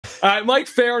All right, Mike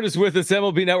Ferrin is with us,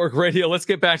 MLB Network Radio. Let's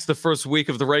get back to the first week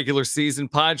of the regular season.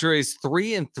 Padres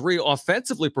 3-3,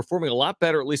 offensively performing a lot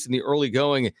better, at least in the early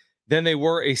going, than they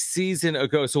were a season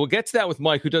ago. So we'll get to that with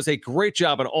Mike, who does a great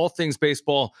job on all things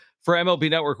baseball for MLB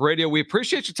Network Radio. We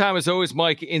appreciate your time, as always,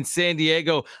 Mike, in San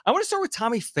Diego. I want to start with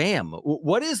Tommy Pham.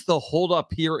 What is the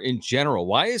holdup here in general?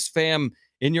 Why is Pham,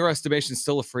 in your estimation,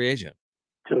 still a free agent?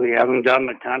 So he hasn't gotten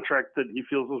a contract that he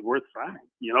feels is worth signing.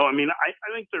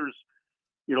 I think there's,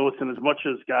 listen, as much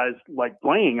as guys like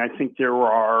playing, I think there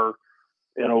are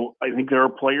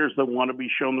players that want to be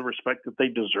shown the respect that they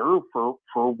deserve for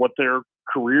what their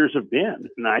careers have been.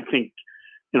 And I think,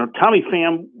 Tommy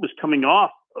Pham was coming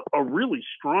off a really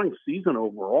strong season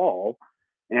overall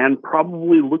and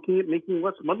probably looking at making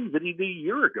less money than he did a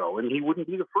year ago. And he wouldn't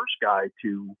be the first guy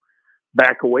to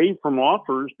back away from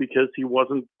offers because he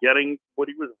wasn't getting what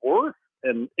he was worth.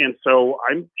 And so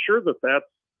I'm sure that that's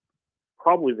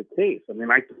probably the case. I mean,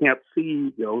 I can't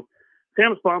see,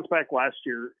 Sam's bounce back last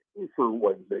year for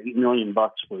 $8 million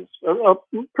was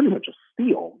pretty much a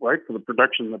steal, right? For the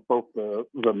production that both the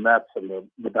Mets and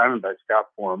the Diamondbacks got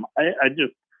for him. I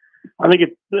think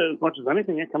it's, as much as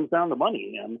anything, it comes down to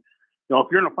money. And, if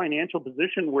you're in a financial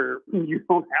position where you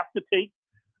don't have to take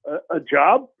a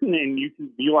job and you can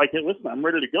be like, hey, listen, I'm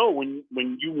ready to go when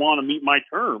you want to meet my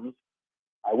terms,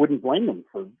 I wouldn't blame them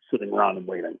for sitting around and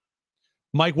waiting.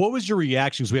 Mike, what was your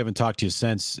reaction? Because we haven't talked to you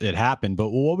since it happened, but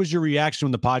what was your reaction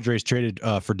when the Padres traded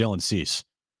for Dylan Cease?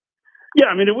 Yeah,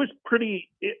 I mean, it was pretty.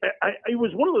 It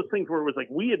was one of those things where it was like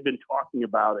we had been talking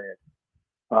about it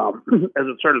as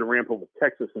it started to ramp up with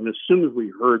Texas, and as soon as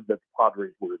we heard that the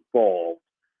Padres were involved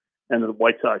and the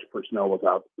White Sox personnel was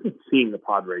out seeing the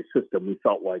Padres system, we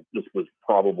felt like this was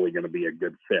probably going to be a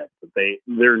good fit. But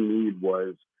their need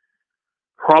was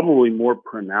probably more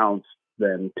pronounced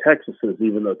than Texas's,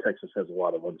 even though Texas has a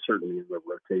lot of uncertainty in their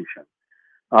rotation.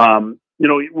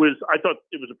 I thought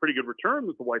it was a pretty good return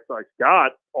that the White Sox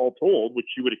got, all told, which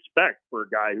you would expect for a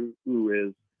guy who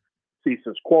is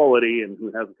Cease's quality and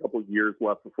who has a couple of years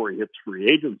left before he hits free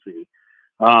agency.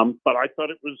 But I thought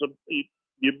it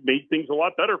made things a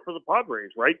lot better for the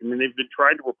Padres, right? I mean, they've been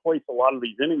trying to replace a lot of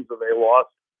these innings that they lost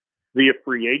via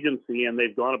free agency, and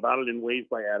they've gone about it in ways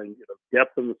by adding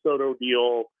depth in the Soto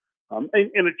deal.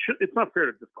 It's not fair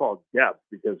to just call it depth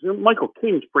because Michael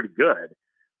King's pretty good.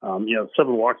 7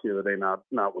 walks the other day,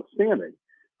 notwithstanding.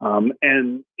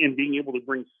 And being able to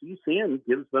bring Cease in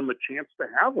gives them a chance to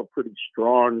have a pretty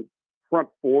strong front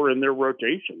four in their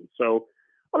rotation. So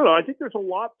I don't know. I think there's a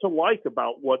lot to like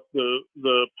about what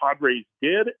the Padres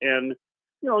did. And,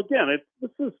 again,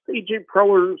 this is A.J.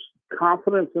 Preller's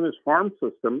confidence in his farm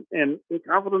system and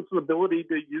confidence and ability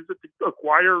to use it to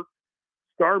acquire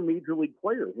star major league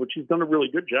players, which he's done a really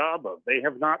good job of. They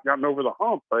have not gotten over the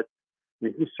hump, but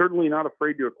he's certainly not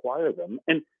afraid to acquire them.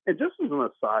 And just as an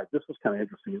aside, this was kind of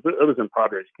interesting. I was in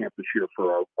Padres camp this year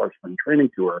for our spring training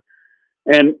tour,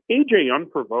 and A.J.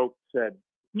 unprovoked said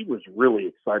he was really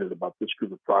excited about this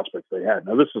group of prospects they had.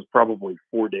 Now, this was probably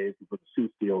 4 days before the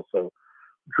Cease deal, so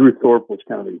Drew Thorpe was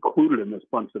kind of included in this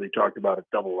bunch that he talked about at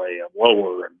Double-A and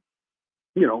lower. And,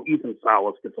 Ethan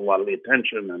Salas gets a lot of the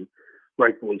attention, and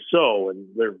rightfully so. And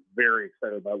they're very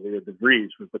excited about Leo DeVries,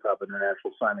 who's the top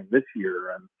international signing this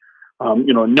year. And,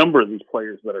 a number of these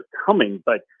players that are coming,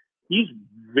 but he's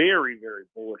very, very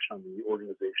bullish on the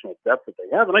organizational depth that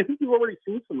they have. And I think you've already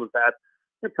seen some of that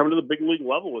coming to the big league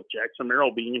level with Jackson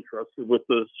Merrill being entrusted with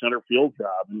the center field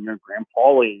job and Graham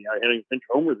Pauley hitting pinch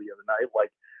homer the other night. Like,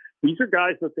 these are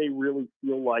guys that they really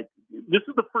feel like this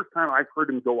is the first time I've heard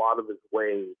him go out of his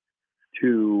way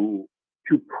to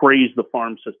praise the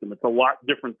farm system. It's a lot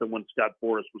different than when Scott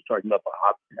Boras was talking about the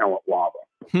hot talent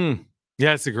lava.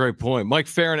 Yeah, that's a great point. Mike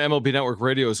Ferrin, MLB Network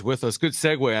Radio, is with us. Good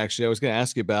segue, actually. I was going to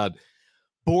ask you about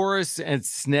Boras and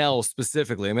Snell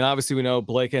specifically. I mean, obviously, we know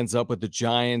Blake ends up with the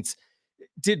Giants.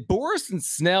 Did Boras and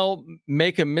Snell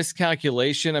make a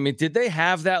miscalculation? I mean, did they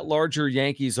have that larger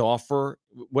Yankees offer,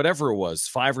 whatever it was,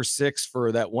 5 or 6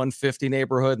 for that 150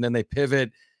 neighborhood, and then they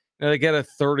pivot? They get a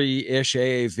 30-ish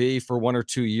AAV for 1 or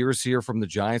 2 years here from the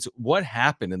Giants. What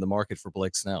happened in the market for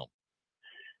Blake Snell?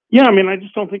 Yeah, I mean, I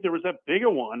just don't think there was that big a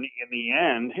one in the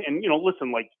end. And,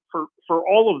 listen, like for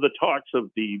all of the talks of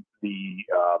the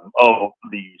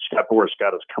Scott Boras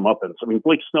got his comeuppance. I mean,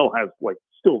 Blake Snell has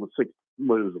still the 6th,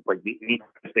 the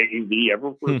 8th AAV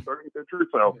ever for a starting pitcher.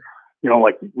 So,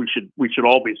 we should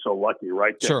all be so lucky,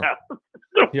 right? To have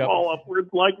to fall upwards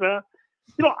like that.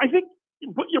 I think.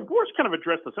 But Boras kind of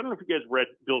addressed this. I don't know if you guys read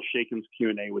Bill Shaken's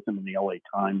Q&A with him in the LA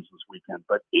Times this weekend,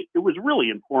 but it was really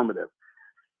informative.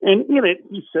 And in it,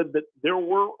 he said that there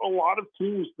were a lot of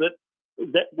teams that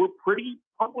were pretty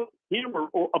talk with him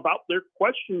or about their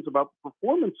questions about the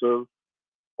performance of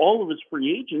all of his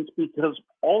free agents, because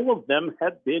all of them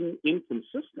had been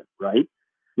inconsistent, right?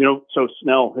 So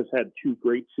Snell has had 2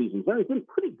 great seasons. He's been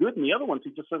pretty good in the other ones. He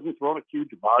just hasn't thrown a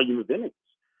huge volume of innings.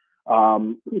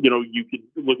 You could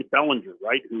look at Bellinger,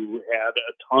 right, who had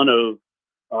a ton of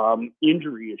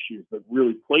injury issues that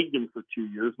really plagued him for 2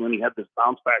 years. And then he had this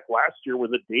bounce back last year where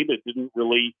the data didn't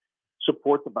really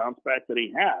support the bounce back that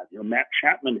he had. Matt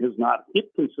Chapman has not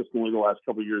hit consistently the last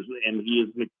couple of years, and he is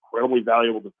an incredibly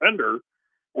valuable defender.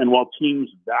 And while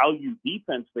teams value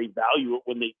defense, they value it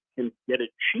when they can get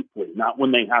it cheaply, not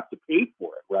when they have to pay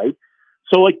for it, right?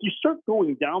 So, you start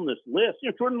going down this list.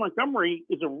 Jordan Montgomery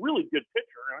is a really good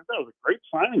pitcher, and I thought it was a great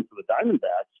signing for the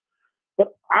Diamondbacks.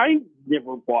 But I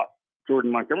never bought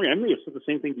Jordan Montgomery. I may have said the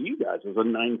same thing to you guys as a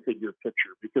 9-figure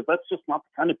pitcher, because that's just not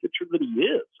the kind of pitcher that he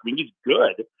is. I mean, he's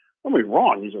good. Don't get me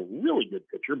wrong, he's a really good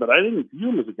pitcher, but I didn't view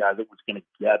him as a guy that was going to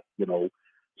get,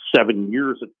 7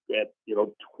 years at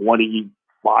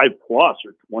 25 plus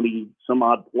or 20 some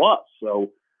odd plus.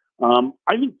 So I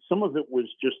think some of it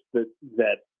was just that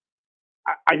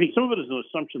I think some of it is an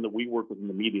assumption that we work with in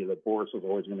the media that Boris is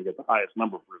always going to get the highest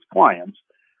number for his clients.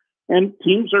 And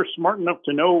teams are smart enough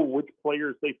to know which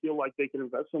players they feel like they can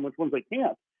invest in, which ones they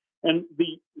can't. And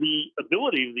the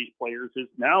ability of these players is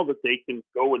now that they can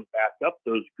go and back up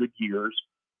those good years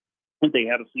that they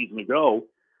had a season ago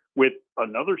with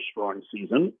another strong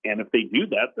season. And if they do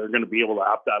that, they're going to be able to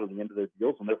opt out at the end of their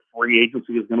deals, and their free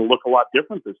agency is going to look a lot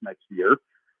different this next year.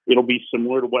 It'll be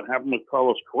similar to what happened with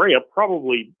Carlos Correa,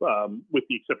 probably with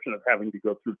the exception of having to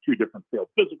go through 2 different failed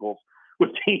physicals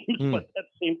with teams, but that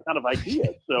same kind of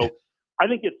idea. So I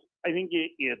think it's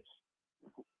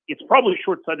probably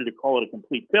short-sighted to call it a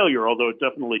complete failure, although it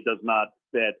definitely does not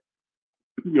fit,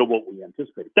 what we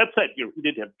anticipated. That said, he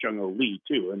did have Jung-Ho Lee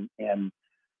too, and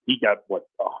he got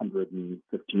 $115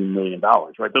 million,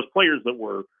 right? Those players that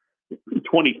were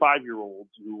 25-year-olds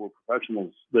who were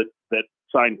professionals that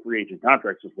signed free agent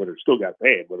contracts is what are still got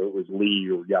paid, whether it was Lee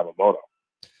or Yamamoto.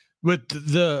 With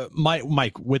the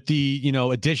Mike, with the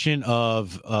addition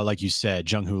of like you said,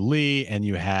 Jung-Ho Lee, and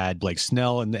you had Blake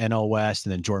Snell in the NL West,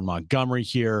 and then Jordan Montgomery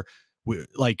here,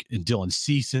 and Dylan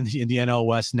Cease in the NL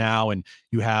West now, and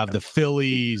you have the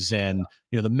Phillies and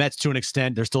the Mets to an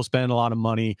extent. They're still spending a lot of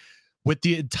money. With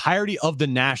the entirety of the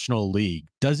National League,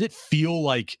 does it feel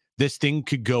like this thing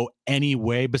could go any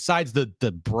way besides the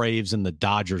Braves and the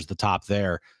Dodgers, the top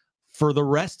there? For the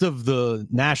rest of the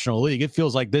National League, it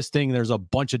feels like this thing, there's a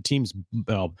bunch of teams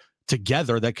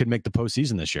together that could make the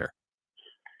postseason this year.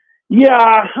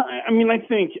 Yeah,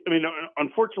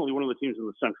 unfortunately, one of the teams in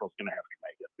the Central is going to have to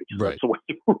make it, because that's the way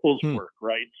the rules work,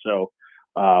 right? So,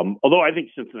 although I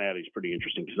think Cincinnati is pretty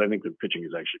interesting because I think their pitching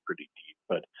is actually pretty deep,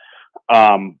 but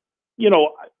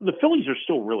the Phillies are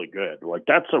still really good.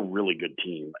 That's a really good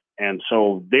team, and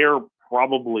so they're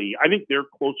probably, I think they're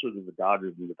closer to the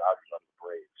Dodgers than the Dodgers are to the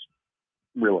Braves.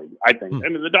 Really, I think.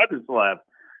 The Dodgers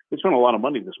they spent a lot of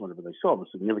money this winter, but they still have a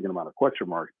significant amount of question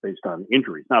marks based on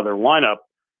injuries. Now, their lineup,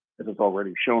 as it's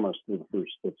already shown us through the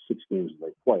first 6 games that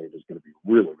they played, is going to be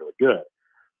really, really good.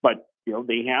 But,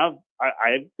 they have,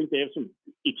 I think they have some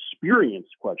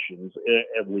experienced questions,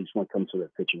 at least when it comes to their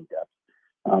pitching depth.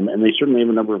 And they certainly have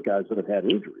a number of guys that have had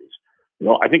injuries.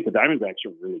 I think the Diamondbacks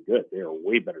are really good. They are a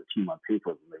way better team on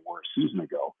paper than they were a season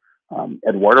ago.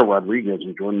 Eduardo Rodriguez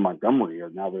and Jordan Montgomery are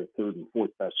now their 3rd and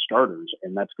 4th best starters,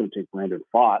 and that's going to take Brandon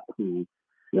Pfaadt, who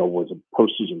was a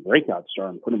postseason breakout star,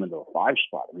 and put him into a 5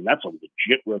 spot. That's a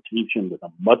legit rotation with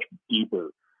a much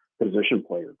deeper position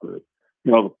player group.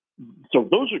 So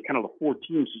those are kind of the 4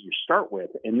 teams that you start with,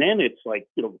 and then it's like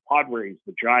the Padres,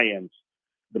 the Giants,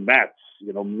 the Mets.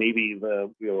 Maybe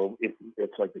if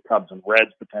it's like the Cubs and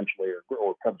Reds potentially,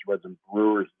 or Cubs, Reds, and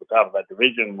Brewers at the top of that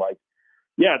division,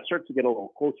 yeah, it starts to get a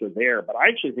little closer there. But I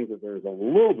actually think that there's a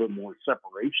little bit more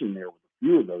separation there with a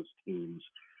few of those teams.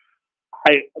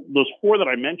 Those 4 that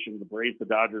I mentioned, the Braves, the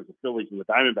Dodgers, the Phillies, and the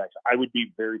Diamondbacks, I would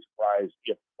be very surprised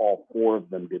if all 4 of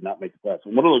them did not make the playoffs.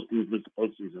 And one of those teams missed the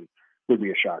postseason would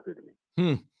be a shocker to me.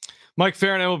 Mike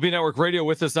Ferrin, MLB Network Radio,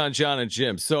 with us on Jon and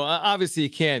Jim. So obviously you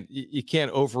can't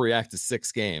overreact to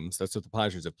 6 games. That's what the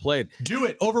Padres have played. Do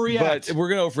it, overreact. But we're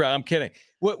gonna overreact. I'm kidding.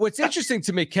 What's interesting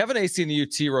to me, Kevin Acee in the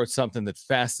UT wrote something that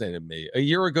fascinated me. A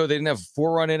year ago, they didn't have a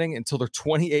 4-run inning until their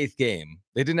 28th game.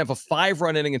 They didn't have a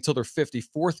 5-run inning until their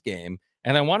 54th game.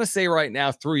 And I want to say right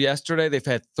now, through yesterday, they've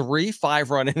had 3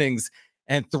 5-run innings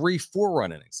and 3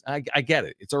 4-run innings. I get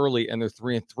it. It's early and they're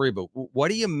 3-3, but what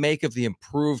do you make of the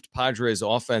improved Padres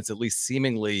offense, at least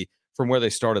seemingly from where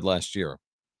they started last year?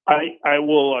 I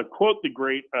will quote the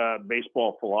great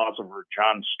baseball philosopher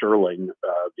John Sterling,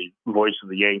 the voice of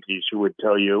the Yankees, who would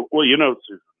tell you, well,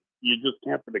 Susan, you just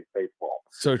can't predict baseball.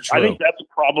 So true. I think that's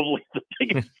probably the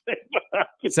biggest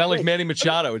thing. Sound like Manny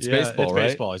Machado. It's baseball, it's right?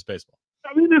 Baseball. It's baseball.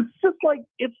 I mean, it's just like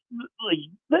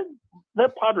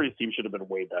that Padres team should have been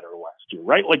way better last year,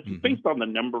 right? Like based on the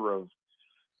number of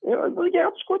they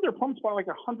outscored their opponents by like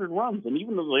 100 runs, and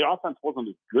even though the offense wasn't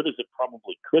as good as it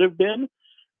probably could have been,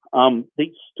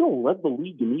 they still led the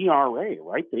league in ERA,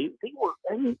 right? They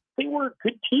were a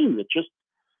good team that just,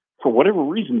 for whatever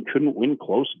reason, couldn't win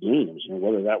close games.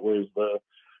 Whether that was the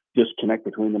disconnect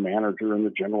between the manager and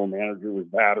the general manager was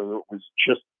bad, or it was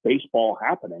just baseball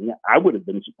happening. I would have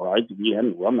been surprised if he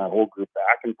hadn't run that whole group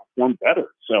back and performed better.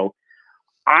 So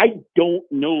I don't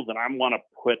know that I want to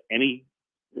put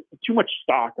too much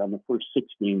stock on the first 6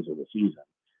 games of the season.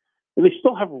 And they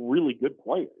still have really good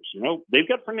players. They've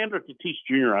got Fernando Tatis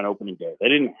Jr. on opening day. They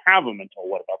didn't have him until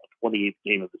about the 28th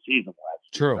game of the season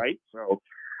last year, right? So,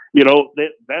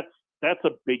 that's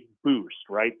a big boost,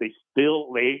 right? They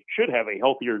should have a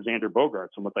healthier Xander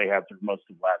Bogaerts than what they had through most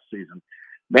of last season.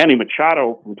 Manny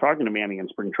Machado, from talking to Manny in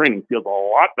spring training, feels a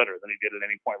lot better than he did at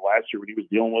any point last year when he was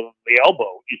dealing with the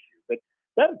elbow issue.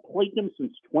 That had plagued him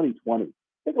since 2020.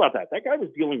 Think about that. That guy was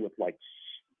dealing with like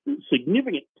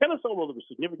significant tennis elbow that was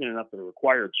significant enough that it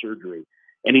required surgery,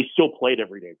 and he still played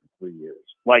every day for 3 years.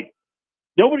 Like,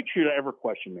 nobody should ever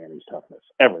question Manny's toughness,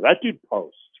 ever. That dude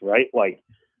posts, right? Like,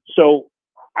 so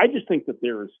I just think that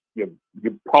you're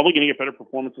probably going to get better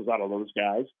performances out of those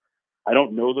guys. I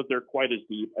don't know that they're quite as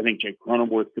deep. I think Jake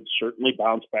Cronenworth could certainly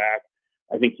bounce back.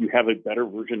 I think you have a better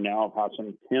version now of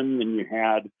Ha-Seong Kim than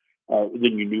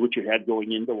you knew what you had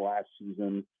going into last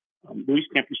season. Luis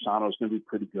Campusano is going to be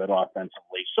pretty good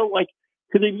offensively. So, like,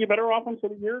 could they be a better offense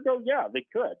than a year ago? Yeah, they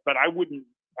could. But I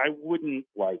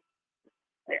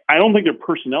don't think their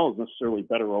personnel is necessarily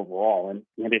better overall. And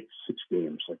it's 6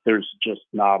 games. Like, there's just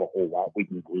not a whole lot we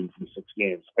can glean from 6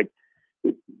 games. Like,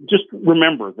 just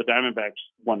remember, the Diamondbacks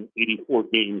won 84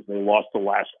 games. They lost the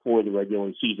last 4 of the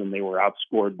regular season. They were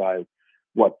outscored by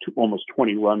almost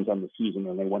 20 runs on the season,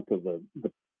 and they went to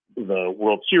the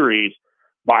World Series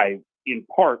by, in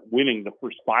part, winning the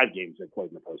first 5 games they played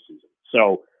in the postseason.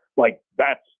 So, like,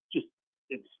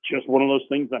 it's just one of those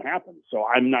things that happens. So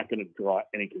I'm not going to draw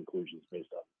any conclusions based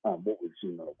on what we've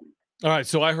seen all week. All right,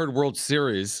 so I heard World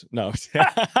Series. No.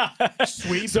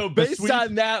 Sweep. So based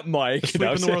on that, Mike. Sweep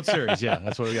in the World Series. Yeah,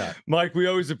 that's what we got. Mike, we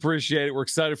always appreciate it. We're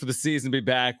excited for the season to be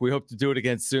back. We hope to do it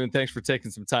again soon. Thanks for taking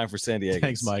some time for San Diego.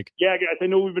 Thanks, Mike. Yeah, guys, I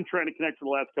know we've been trying to connect for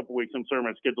the last couple of weeks. I'm sorry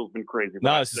my schedule's been crazy.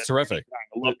 No, this is terrific.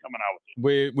 I love coming out with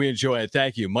you. We enjoy it.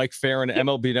 Thank you. Mike Ferrin,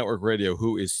 MLB Network Radio,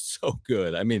 who is so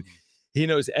good. I mean, he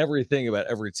knows everything about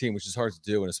every team, which is hard to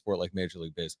do in a sport like Major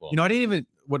League Baseball. I didn't even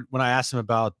when I asked him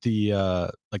about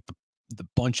the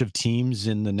bunch of teams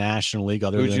in the National League.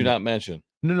 Who'd you not mention?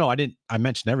 No, I didn't. I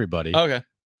mentioned everybody. Okay,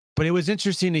 but it was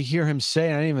interesting to hear him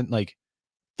say. I didn't even like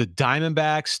the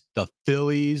Diamondbacks, the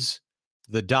Phillies,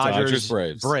 the Dodgers,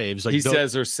 Braves. Like, he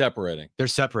says they're separating. They're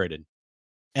separated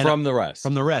from the rest.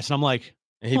 And I'm like,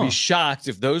 and he'd be shocked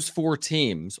if those 4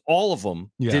 teams, all of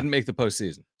them, didn't make the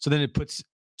postseason. So then it puts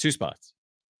 2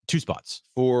 spots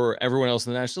for everyone else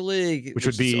in the National League, which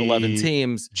would be 11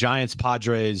 teams: Giants,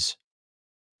 Padres,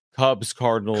 Cubs,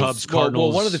 Cardinals.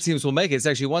 Well, one of the teams will make it. It's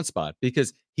actually 1 spot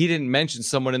because he didn't mention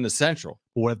someone in the Central.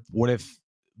 What if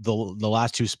the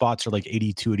last 2 spots are like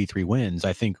 82, 83 wins?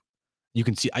 I think you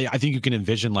can see. I think you can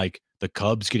envision like the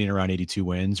Cubs getting around 82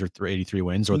 wins or 83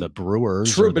 wins, or the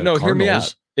Brewers. True, but no, Cardinals. hear me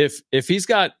out. If he's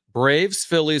got Braves,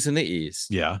 Phillies in the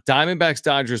East, Diamondbacks,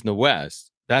 Dodgers in the West.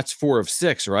 That's 4 of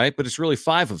 6, right? But it's really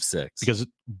 5 of 6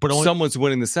 but someone's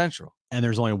winning the Central, and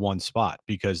there's only 1 spot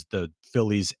because the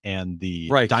Phillies and the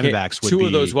Diamondbacks would 2 be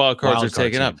of those wild cards are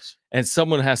taken up, teams. And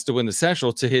someone has to win the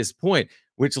Central. To his point,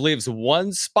 which leaves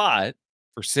 1 spot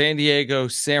for San Diego,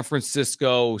 San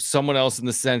Francisco, someone else in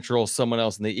the Central, someone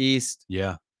else in the East.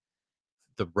 Yeah,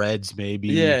 the Reds maybe.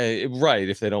 Yeah, right.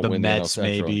 If they don't win Mets, the NL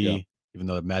Central, maybe even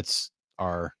though the Mets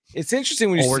are. It's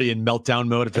interesting when you're already in meltdown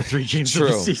mode after 3 games of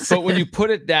the season. But when you put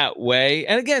it that way,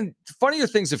 and again, funnier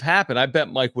things have happened. I bet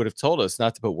Mike would have told us,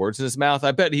 not to put words in his mouth.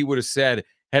 I bet he would have said,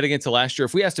 heading into last year,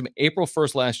 if we asked him April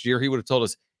 1st last year, he would have told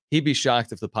us he'd be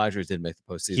shocked if the Padres didn't make the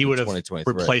postseason. He would have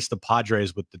replaced the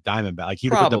Padres with the Diamondbacks. Like he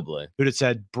probably would have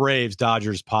said Braves,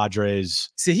 Dodgers,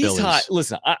 Padres. See, he's Phillies. hot.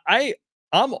 Listen,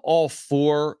 I'm all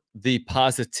for the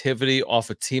positivity off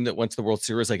a team that went to the World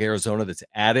Series like Arizona that's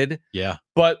added. Yeah.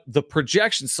 But the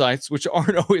projection sites, which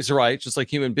aren't always right, just like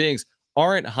human beings,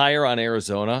 aren't higher on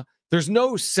Arizona. There's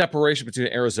no separation between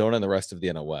Arizona and the rest of the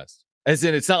NL West. As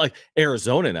in, it's not like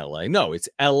Arizona and LA. No, it's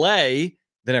LA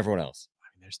than everyone else. I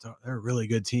mean, they're a really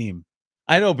good team.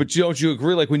 I know, but don't you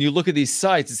agree? Like when you look at these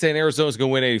sites, it's saying Arizona's going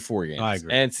to win 84 games. I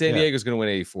agree. And San Diego's going to win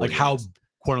 84 Like games. how,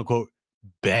 quote unquote,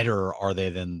 better are they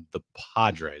than the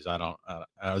Padres? I don't,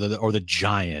 or the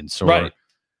Giants, or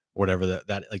whatever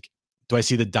that like. Do I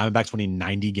see the Diamondbacks winning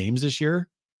 90 games this year?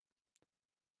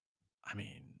 I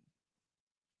mean,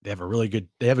 they have a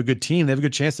good team. They have a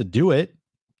good chance to do it.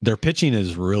 Their pitching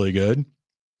is really good.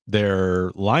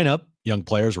 Their lineup, young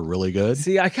players, are really good.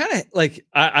 See, I kind of like,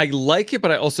 I like it,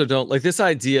 but I also don't like this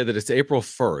idea that it's April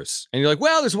 1st and you're like,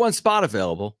 well, there's one spot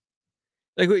available.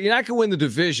 Like, you're not going to win the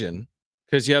division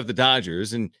because you have the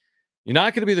Dodgers, and you're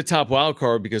not going to be the top wild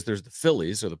card because there's the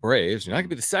Phillies or the Braves. You're not going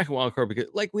to be the second wild card because,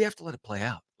 like, we have to let it play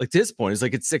out. Like, to this point, it's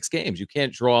like it's 6 games. You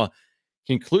can't draw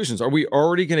conclusions. Are we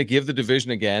already going to give the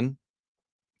division again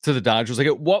to the Dodgers? Like,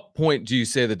 at what point do you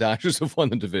say the Dodgers have won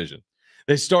the division?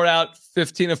 They start out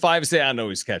 15-5 and say, I know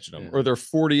he's catching them. Or they're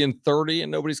 40-30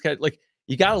 and nobody's catching. Like,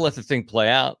 you got to let the thing play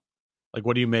out. Like,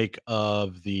 what do you make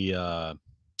of the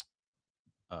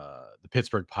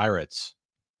Pittsburgh Pirates?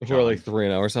 Who are like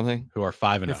 3-0 or something? Who are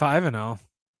 5-0? 5-0.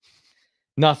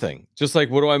 Nothing. Just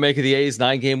like, what do I make of the A's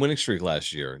 9-game winning streak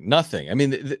last year? Nothing. I mean,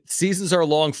 the seasons are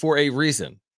long for a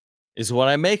reason, is what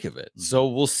I make of it. So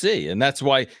we'll see. And that's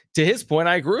why, to his point,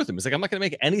 I agree with him. It's like, I'm not going to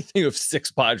make anything of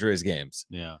 6 Padres games.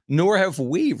 Yeah. Nor have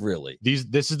we really.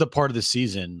 This is the part of the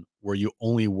season where you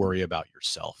only worry about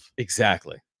yourself.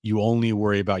 Exactly. You only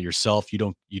worry about yourself.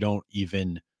 You don't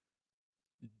even.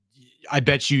 I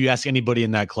bet you ask anybody in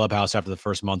that clubhouse after the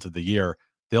first month of the year,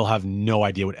 they'll have no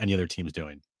idea what any other team's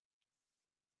doing.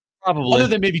 Probably. Other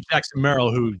than maybe Jackson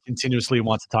Merrill, who continuously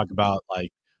wants to talk about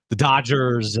like the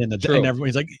Dodgers and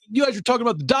everybody's like, you guys are talking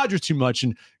about the Dodgers too much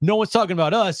and no one's talking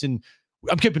about us, and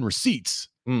I'm keeping receipts.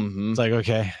 It's like,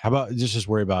 okay, how about just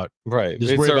worry about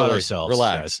just worry about ourselves.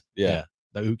 Relax. Guys. Yeah.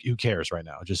 Who cares right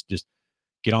now? Just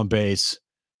get on base,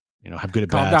 have good at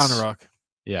Calm bats. down, Rock.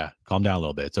 Yeah, calm down a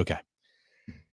little bit. It's okay.